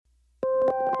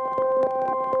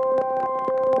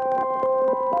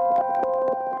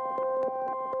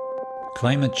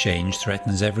Climate change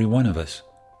threatens every one of us.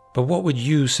 But what would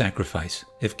you sacrifice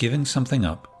if giving something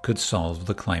up could solve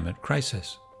the climate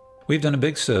crisis? We've done a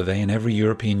big survey in every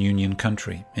European Union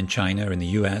country, in China, in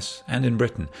the US, and in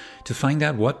Britain, to find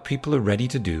out what people are ready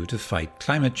to do to fight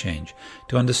climate change,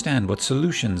 to understand what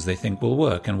solutions they think will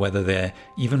work and whether they're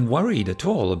even worried at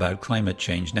all about climate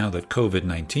change now that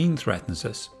COVID-19 threatens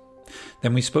us.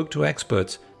 Then we spoke to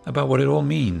experts about what it all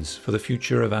means for the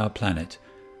future of our planet.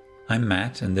 I'm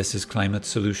Matt, and this is Climate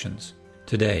Solutions.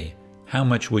 Today, how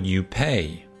much would you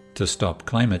pay to stop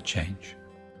climate change?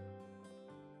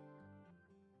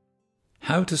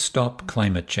 How to stop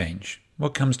climate change?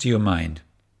 What comes to your mind?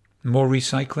 More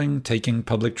recycling, taking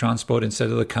public transport instead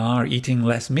of the car, eating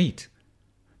less meat?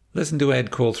 Listen to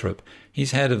Ed Calthorpe.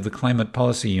 He's head of the Climate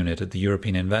Policy Unit at the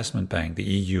European Investment Bank, the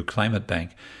EU Climate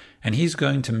Bank, and he's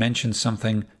going to mention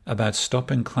something about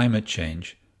stopping climate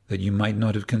change that you might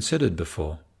not have considered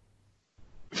before.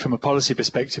 From a policy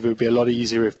perspective, it would be a lot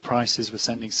easier if prices were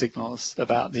sending signals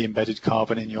about the embedded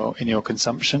carbon in your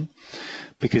consumption,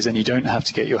 because then you don't have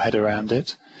to get your head around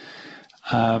it.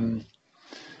 But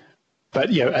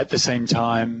at the same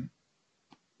time,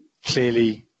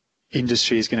 clearly,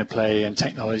 industry is going to play, and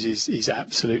technology is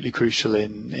absolutely crucial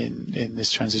in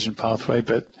this transition pathway.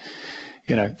 But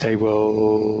they are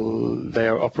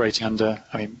operating under,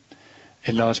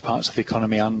 in large parts of the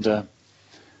economy under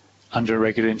a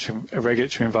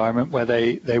regulatory environment where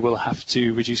they will have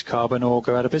to reduce carbon or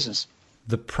go out of business.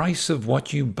 The price of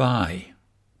what you buy.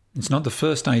 It's not the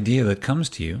first idea that comes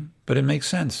to you, but it makes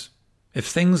sense. If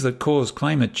things that cause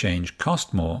climate change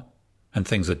cost more, and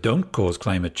things that don't cause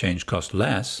climate change cost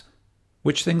less,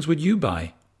 which things would you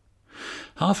buy?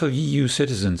 Half of EU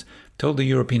citizens told the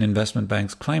European Investment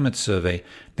Bank's climate survey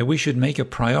that we should make a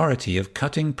priority of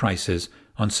cutting prices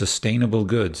on sustainable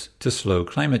goods to slow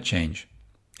climate change.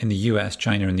 In the US,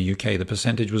 China, and the UK, the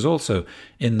percentage was also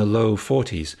in the low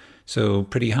 40s, so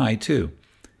pretty high too.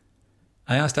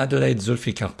 I asked Adelaide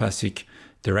Zulfikarpasic,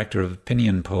 Director of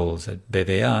Opinion Polls at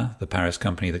BVA, the Paris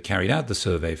company that carried out the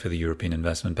survey for the European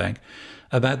Investment Bank,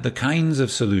 about the kinds of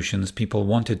solutions people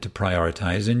wanted to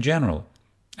prioritize in general,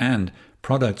 and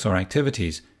products or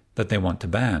activities that they want to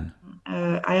ban.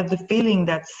 I have the feeling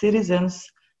that citizens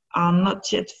are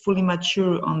not yet fully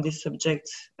mature on this subject,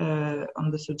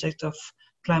 on the subject of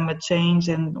climate change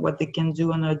and what they can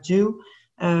do or not do.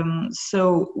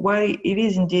 So while it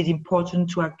is indeed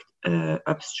important to act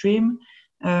upstream,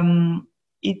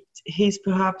 it is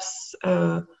perhaps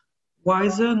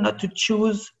wiser not to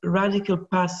choose radical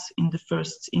paths in the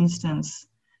first instance.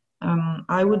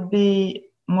 I would be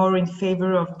more in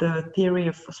favor of the theory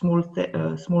of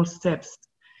small steps.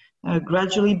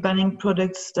 Gradually banning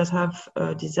products that have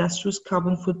a disastrous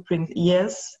carbon footprint,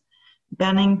 yes.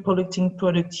 Banning polluting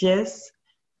products, yes.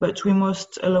 But we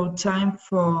must allow time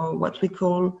for what we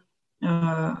call,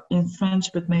 in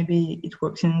French, but maybe it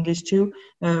works in English too,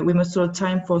 we must allow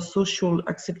time for social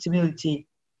acceptability.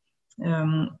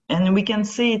 And we can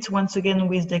see it once again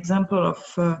with the example of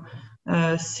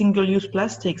single-use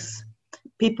plastics.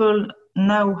 People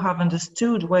now have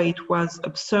understood why it was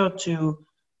absurd to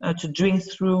drink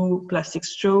through plastic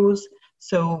straws.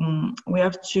 So we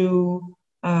have to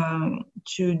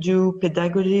do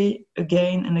pedagogy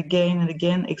again and again and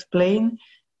again, explain.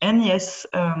 And yes,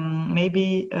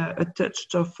 maybe a touch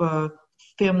of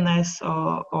firmness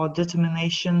or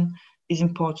determination is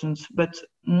important, but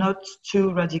not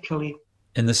too radically.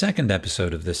 In the second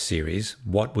episode of this series,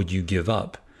 What Would You Give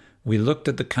Up?, we looked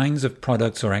at the kinds of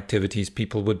products or activities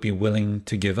people would be willing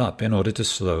to give up in order to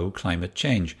slow climate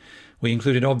change. We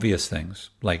included obvious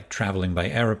things, like traveling by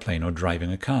aeroplane or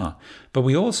driving a car, but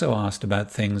we also asked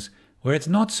about things where it's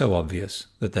not so obvious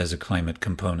that there's a climate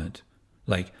component,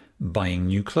 like buying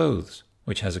new clothes,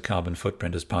 which has a carbon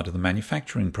footprint as part of the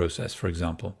manufacturing process, for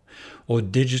example, or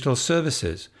digital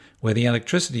services, where the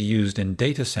electricity used in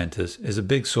data centers is a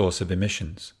big source of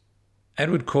emissions.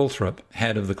 Edward Calthorpe,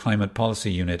 head of the Climate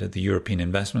Policy Unit at the European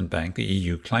Investment Bank, the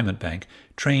EU Climate Bank,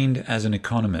 trained as an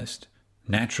economist.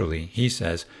 Naturally, he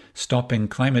says, stopping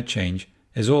climate change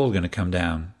is all going to come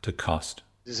down to cost.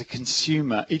 As a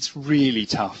consumer, it's really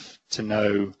tough to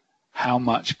know how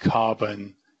much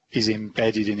carbon is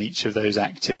embedded in each of those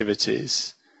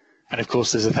activities. And of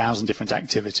course, there's 1,000 different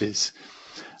activities.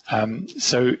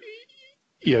 So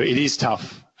it is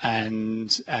tough.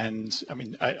 And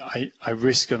I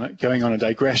risk going on a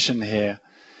digression here,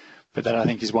 but that I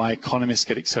think is why economists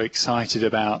get so excited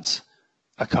about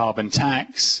a carbon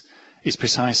tax, is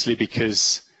precisely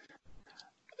because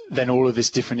then all of this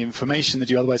different information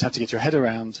that you otherwise have to get your head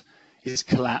around is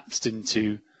collapsed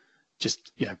into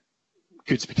just,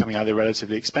 goods becoming either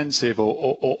relatively expensive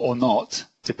or not,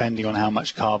 depending on how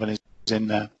much carbon is in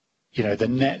there. The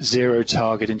net zero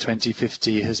target in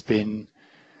 2050 has been,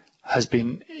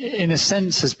 in a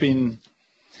sense,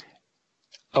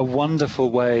 a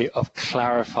wonderful way of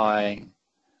clarifying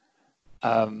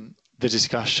the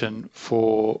discussion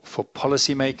for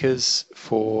policymakers,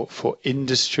 for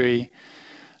industry,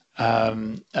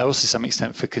 also to some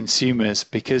extent for consumers,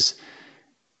 because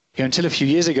until a few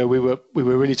years ago we were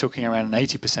really talking around an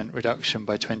 80% reduction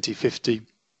by 2050.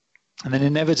 And then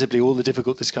inevitably, all the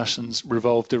difficult discussions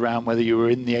revolved around whether you were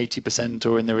in the 80%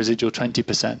 or in the residual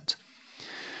 20%.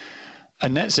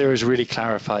 And net zero has really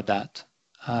clarified that.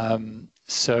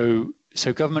 So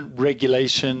government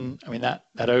regulation,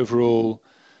 that overall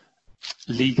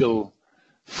legal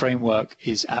framework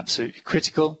is absolutely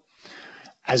critical.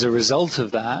 As a result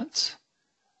of that,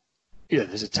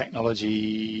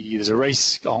 there's a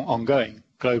race ongoing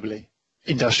globally.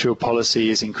 Industrial policy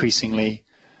is increasingly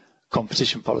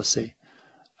competition policy,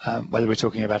 whether we're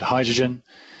talking about hydrogen,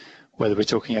 whether we're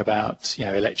talking about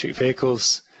electric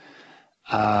vehicles,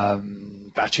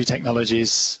 battery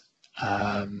technologies,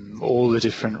 all the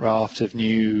different raft of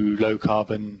new low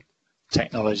carbon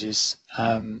technologies.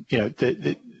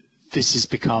 This has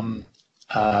become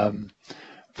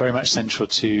very much central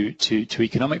to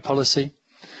economic policy,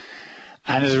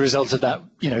 and as a result of that,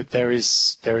 there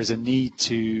is a need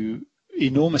to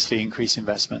enormously increase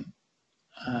investment.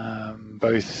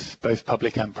 Both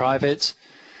public and private,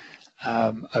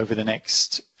 over the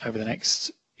next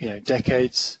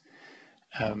decades.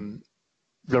 A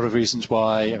lot of reasons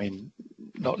why.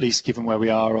 Not least given where we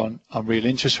are on real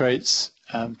interest rates.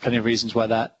 Plenty of reasons why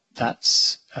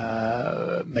that's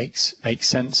makes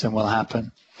sense and will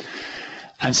happen.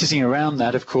 And sitting around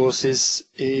that, of course, is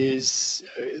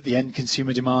the end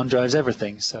consumer demand drives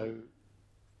everything. So.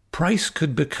 Price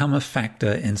could become a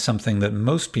factor in something that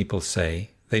most people say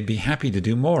they'd be happy to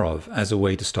do more of as a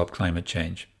way to stop climate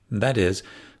change. And that is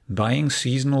buying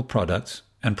seasonal products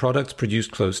and products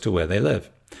produced close to where they live.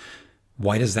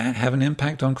 Why does that have an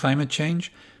impact on climate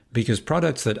change? Because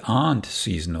products that aren't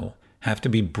seasonal have to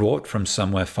be brought from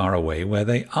somewhere far away where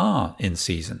they are in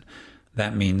season.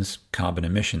 That means carbon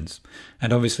emissions.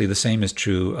 And obviously the same is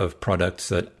true of products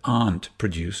that aren't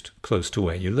produced close to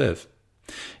where you live.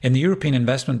 In the European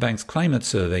Investment Bank's climate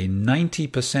survey,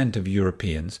 90% of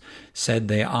Europeans said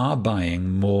they are buying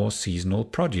more seasonal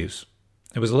produce.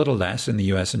 It was a little less in the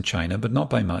US and China, but not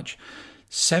by much.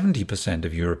 70%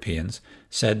 of Europeans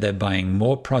said they're buying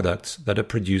more products that are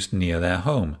produced near their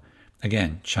home.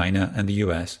 Again, China and the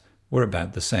US were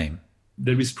about the same.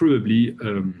 There is probably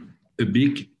a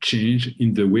big change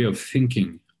in the way of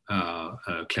thinking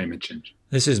climate change.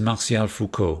 This is Martial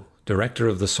Foucault, director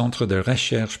of the Centre de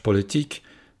Recherche Politique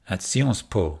at Sciences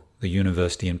Po, the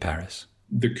university in Paris.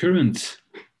 The current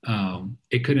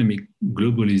economic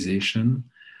globalization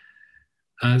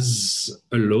has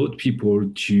allowed people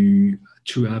to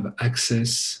have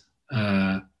access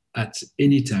at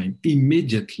any time,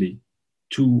 immediately,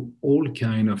 to all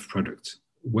kind of products.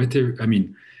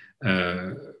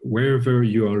 Wherever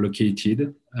you are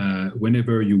located,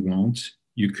 whenever you want,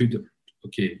 you could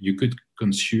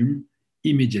consume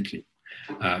immediately.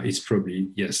 It's probably,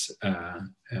 yes,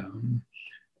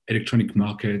 electronic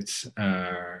markets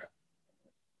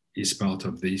is part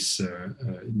of this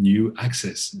new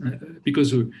access,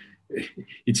 because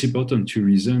it's important to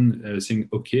reason, saying,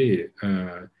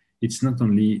 it's not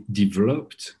only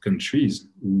developed countries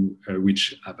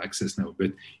which have access now,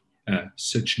 but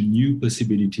such new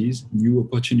possibilities, new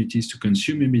opportunities to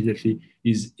consume immediately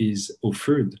is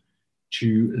offered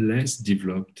to less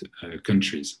developed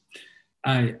countries.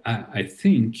 I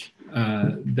think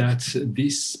that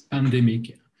this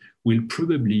pandemic will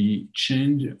probably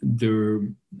change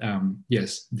the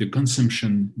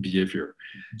consumption behavior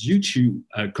due to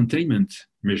containment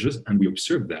measures, and we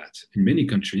observe that in many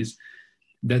countries,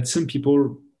 that some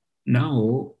people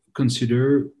now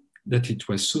consider that it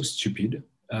was so stupid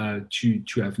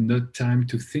to have no time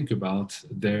to think about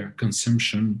their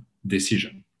consumption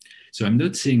decision. So I'm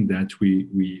not saying that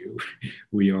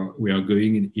we are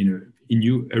going in a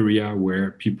new area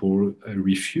where people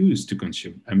refuse to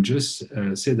consume. I'm just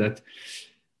say that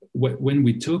when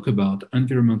we talk about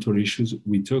environmental issues,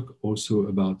 we talk also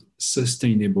about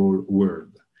sustainable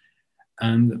world,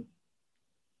 and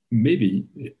maybe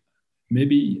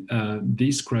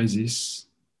this crisis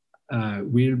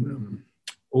will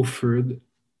offer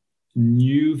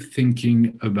new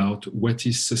thinking about what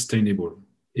is sustainable.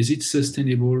 Is it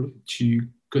sustainable to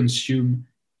consume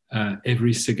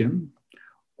every second?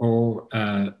 Or,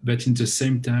 but in the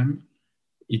same time,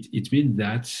 it means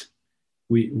that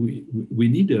we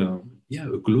need a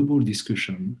global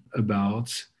discussion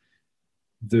about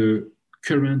the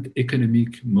current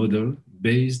economic model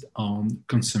based on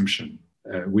consumption.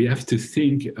 We have to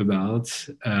think about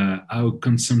how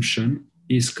consumption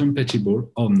is compatible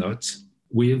or not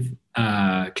with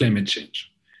climate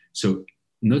change. So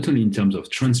not only in terms of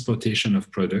transportation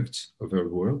of products over the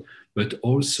world, but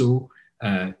also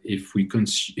if you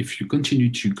continue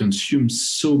to consume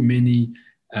so many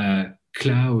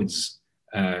clouds,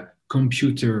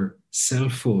 computer, cell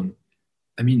phone,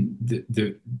 I mean,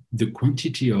 the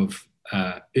quantity of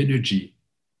energy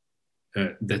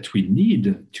that we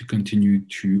need to continue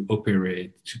to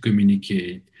operate, to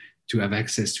communicate, to have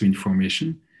access to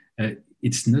information,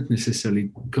 it's not necessarily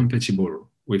compatible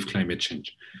with climate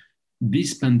change.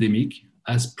 This pandemic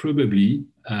has probably,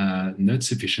 not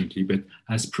sufficiently, but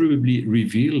has probably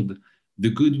revealed the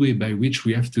good way by which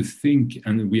we have to think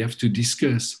and we have to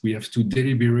discuss, we have to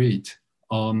deliberate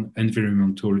on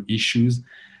environmental issues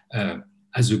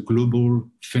as a global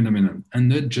phenomenon, and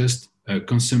not just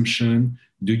consumption.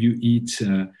 Do you eat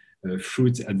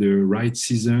fruit at the right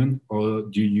season, or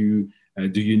do you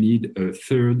need a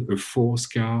third, a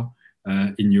fourth car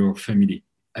in your family?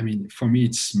 I mean, for me,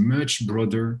 it's much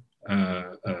broader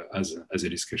as a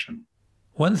discussion.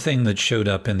 One thing that showed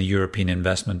up in the European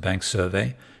Investment Bank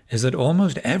survey is that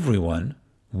almost everyone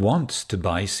wants to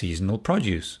buy seasonal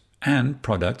produce and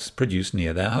products produced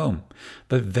near their home.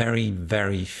 But very,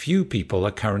 very few people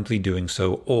are currently doing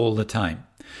so all the time.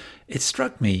 It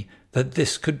struck me that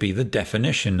this could be the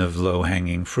definition of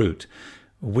low-hanging fruit.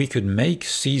 We could make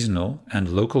seasonal and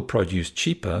local produce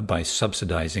cheaper by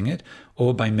subsidizing it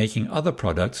or by making other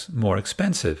products more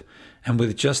expensive. And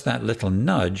with just that little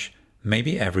nudge,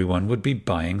 maybe everyone would be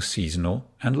buying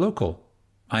seasonal and local.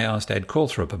 I asked Ed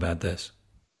Calthorpe about this.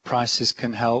 Prices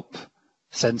can help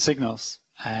send signals.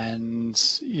 And,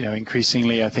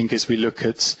 increasingly, I think as we look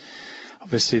at,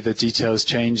 obviously the details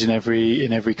change in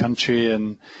every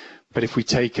country. But if we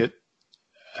take a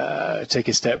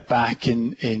step back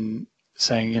in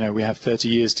saying, we have 30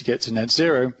 years to get to net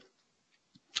zero,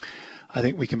 I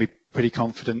think we can be pretty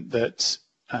confident that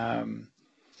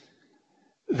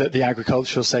that the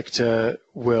agricultural sector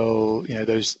will,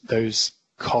 those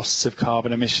costs of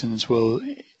carbon emissions will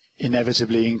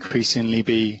inevitably increasingly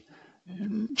be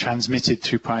transmitted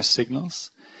through price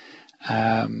signals.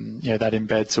 That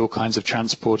embeds all kinds of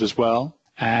transport as well.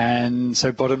 And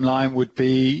so bottom line would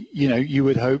be, you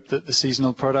would hope that the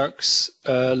seasonal products,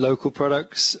 local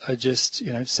products are just,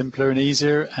 simpler and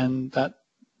easier, and that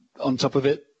on top of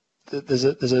it, there's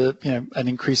an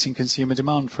increasing consumer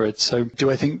demand for it. So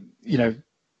do I think,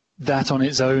 that on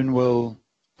its own will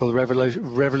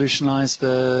revolutionize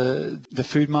the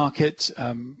food market?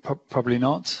 Probably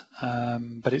not,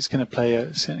 but it's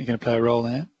certainly going to play a role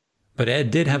in it. But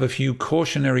Ed did have a few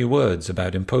cautionary words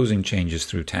about imposing changes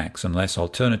through tax unless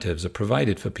alternatives are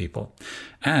provided for people,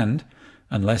 and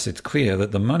unless it's clear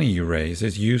that the money you raise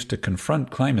is used to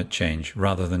confront climate change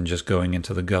rather than just going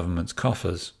into the government's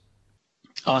coffers.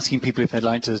 Asking people if they'd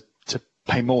like to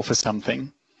pay more for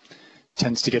something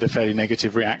tends to get a fairly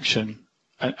negative reaction,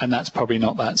 and that's probably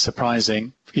not that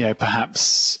surprising.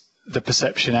 Perhaps the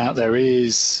perception out there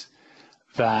is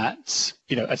that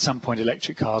at some point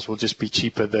electric cars will just be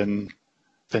cheaper than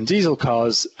diesel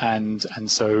cars, and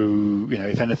so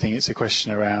if anything, it's a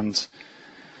question around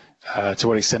to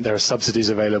what extent there are subsidies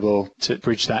available to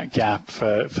bridge that gap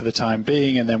for the time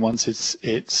being, and then once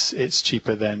it's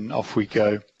cheaper, then off we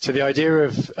go. So the idea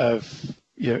of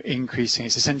increasing,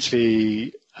 it's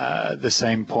essentially the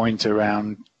same point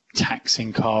around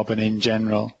taxing carbon in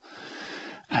general,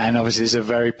 and obviously it's a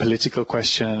very political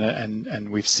question, and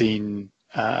we've seen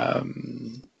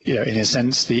in a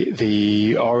sense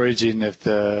the origin of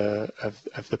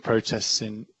the protests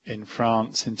in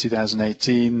France in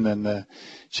 2018 and the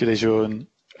Gilets jaunes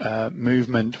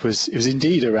movement was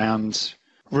indeed around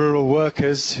rural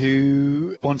workers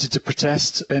who wanted to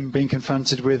protest and being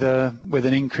confronted with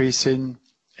an increase in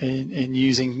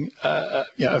using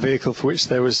a vehicle for which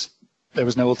there was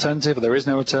no alternative, or there is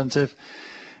no alternative,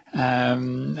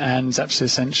 and it's absolutely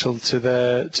essential to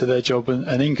their job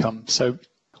and income. So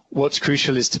what's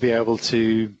crucial is to be able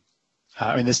to,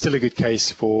 there's still a good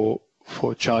case for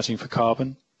charging for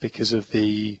carbon because of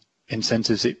the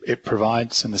incentives it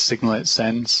provides and the signal it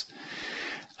sends.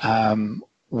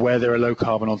 Where there are low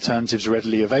carbon alternatives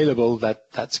readily available,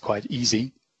 that's quite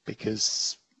easy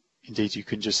because indeed you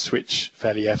can just switch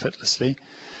fairly effortlessly.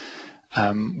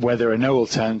 Where there are no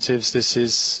alternatives,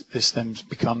 this then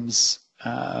becomes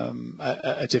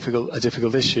a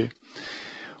difficult issue.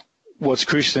 What's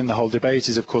crucial in the whole debate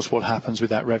is, of course, what happens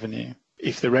with that revenue.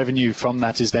 If the revenue from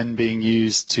that is then being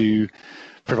used to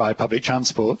provide public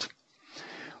transport,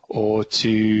 or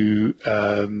to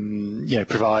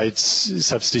provide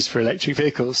subsidies for electric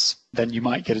vehicles, then you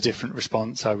might get a different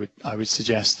response, I would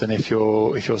suggest, than if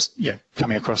you're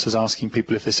coming across as asking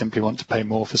people if they simply want to pay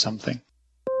more for something.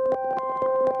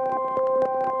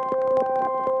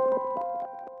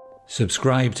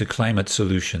 Subscribe to Climate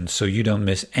Solutions so you don't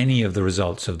miss any of the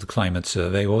results of the climate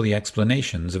survey or the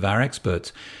explanations of our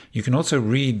experts. You can also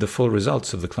read the full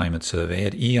results of the climate survey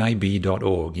at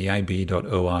eib.org,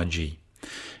 eib.org.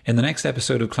 In the next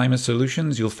episode of Climate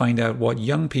Solutions, you'll find out what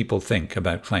young people think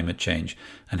about climate change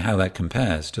and how that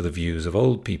compares to the views of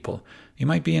old people. You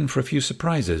might be in for a few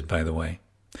surprises, by the way.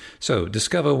 So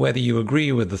discover whether you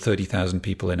agree with the 30,000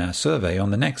 people in our survey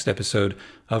on the next episode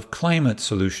of Climate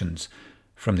Solutions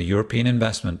from the European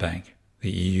Investment Bank,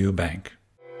 the EU bank.